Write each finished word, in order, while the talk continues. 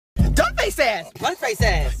Dumb face ass. Blunt face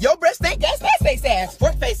ass. Your breath stink, gas face ass.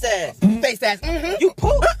 Fork face ass. Face ass. You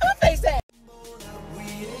poop. Face ass.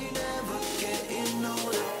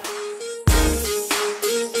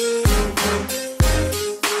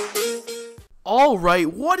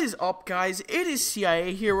 Alright, what is up guys? It is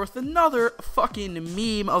CIA here with another fucking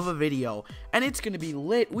meme of a video. And it's gonna be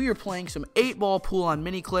lit. We are playing some 8-ball pool on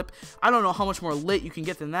Miniclip. I don't know how much more lit you can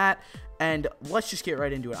get than that. And let's just get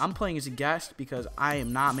right into it. I'm playing as a guest because I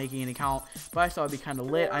am not making an account. But I thought it'd be kind of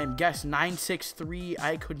lit. I am guest 963.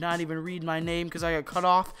 I could not even read my name because I got cut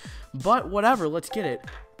off. But whatever, let's get it.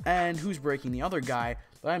 And who's breaking? The other guy.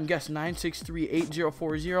 But I'm guest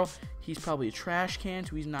 9638040. He's probably a trash can,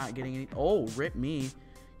 so he's not getting any. Oh, rip me. You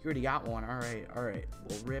already got one. Alright, alright.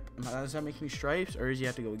 Well, rip. Does that make me stripes, or does he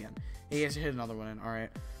have to go again? He has to hit another one in.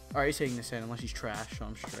 Alright. Alright, he's taking this in, unless he's trash, so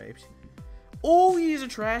I'm stripes. Oh, he's a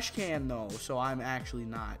trash can, though, so I'm actually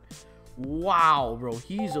not. Wow, bro.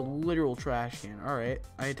 He's a literal trash can. Alright.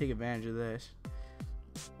 I can take advantage of this.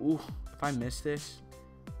 Ooh, if I miss this,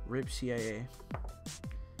 rip CIA.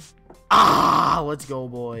 Ah, let's go,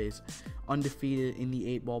 boys. Undefeated in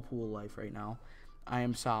the 8-ball pool of life right now. I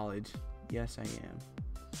am solid. Yes, I am.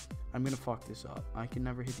 I'm gonna fuck this up. I can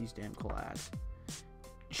never hit these damn collabs.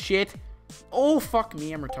 Shit. Oh, fuck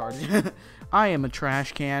me. I'm retarded. I am a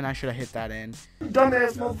trash can. I should have hit that in.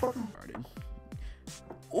 Dumbass motherfucker.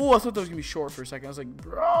 Oh, I thought that was gonna be short for a second. I was like,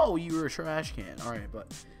 bro, you were a trash can. Alright,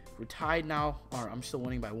 but we're tied now. Alright, I'm still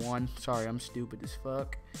winning by 1. Sorry, I'm stupid as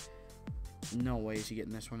fuck. No way is he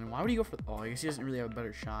getting this one. And why would he go for... Oh, I guess he doesn't really have a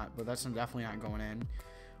better shot. But that's definitely not going in.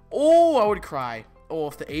 Oh, I would cry. Oh,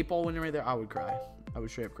 if the 8-ball went in right there, I would cry. I would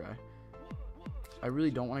straight up cry. I really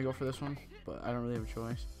don't want to go for this one. But I don't really have a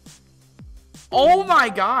choice. Oh my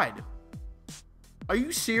god. Are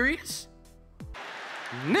you serious?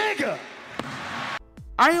 Nigga!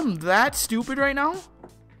 I am that stupid right now?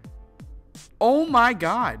 Oh my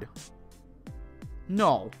god.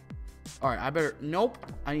 No. Alright, I better... Nope.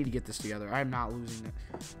 I need to get this together. I am not losing it.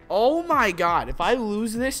 Oh my god. If I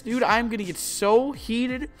lose this, dude, I'm going to get so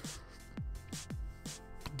heated.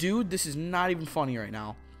 Dude, this is not even funny right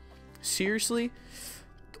now. Seriously?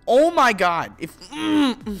 Oh my god. If...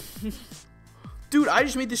 Dude, I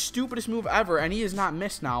just made the stupidest move ever, and he has not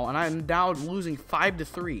missed now, and I'm now losing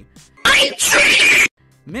 5-3.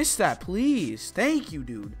 Miss that, please. Thank you,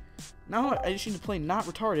 dude. Now I just need to play not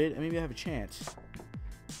retarded, and maybe I have a chance.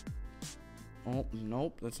 Oh,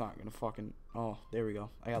 nope, that's not gonna fucking... Oh, there we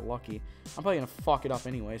go. I got lucky. I'm probably gonna fuck it up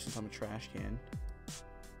anyway since I'm a trash can.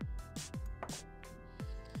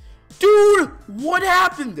 Dude! What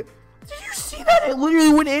happened? Did you see that? It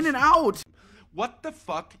literally went in and out. What the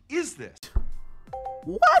fuck is this?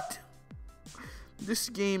 What? This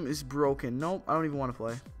game is broken. Nope, I don't even want to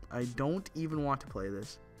play. I don't even want to play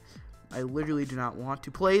this. I literally do not want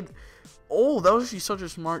to play. Oh, that was actually such a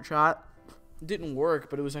smart shot. Didn't work,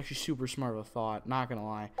 but it was actually super smart of a thought, not gonna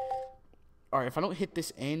lie. Alright, if I don't hit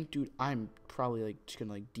this in, dude, I'm probably like just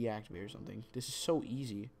gonna like deactivate or something. This is so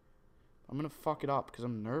easy. I'm gonna fuck it up because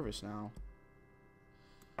I'm nervous now.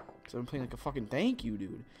 Because I've been playing like a fucking... Thank you,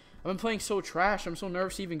 dude. I've been playing so trash. I'm so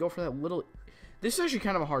nervous to even go for that little... This is actually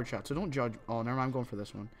kind of a hard shot, so don't judge. Oh, never mind, I'm going for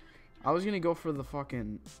this one. I was gonna go for the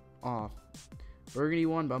fucking burgundy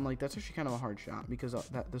one, but I'm like, that's actually kind of a hard shot because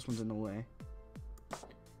this one's in the way.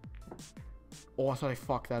 Oh, I thought I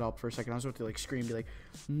fucked that up for a second. I was about to like scream, be like,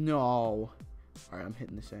 no. Alright, I'm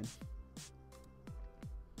hitting this in.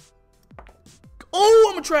 Oh,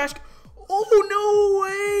 I'm a trash. Oh, no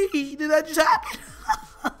way. Did that just happen?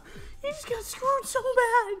 He just got screwed so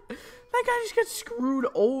bad. That guy just got screwed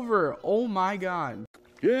over. Oh, my God.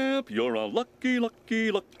 Yep, you're a lucky luck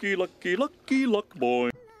boy.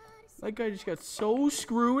 That guy just got so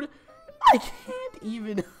screwed. I can't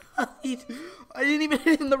even... I didn't even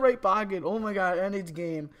hit in the right pocket. Oh my god, and it's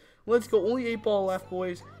game. Let's go. Only 8-ball left,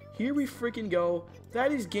 boys. Here we freaking go.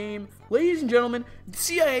 That is game. Ladies and gentlemen,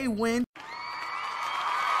 CIA wins.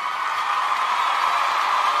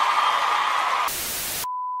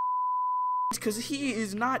 Because he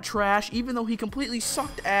is not trash, even though he completely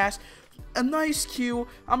sucked ass. A nice Q.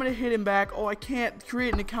 I'm going to hit him back. Oh, I can't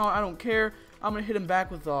create an account. I don't care. I'm going to hit him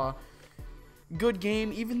back with a good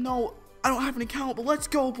game, even though... I don't have an account, but let's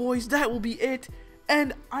go, boys. That will be it.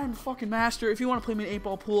 And I'm fucking master. If you want to play me an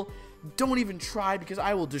 8-ball pool, don't even try because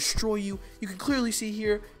I will destroy you. You can clearly see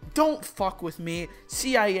here, don't fuck with me.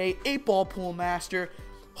 CIA 8-ball pool master.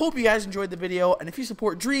 Hope you guys enjoyed the video. And if you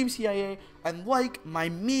support Dream CIA and like my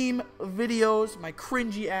meme videos, my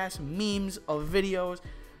cringy ass memes of videos,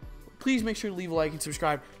 please make sure to leave a like and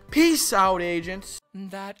subscribe. Peace out, agents.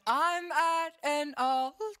 That I'm at an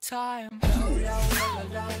all-time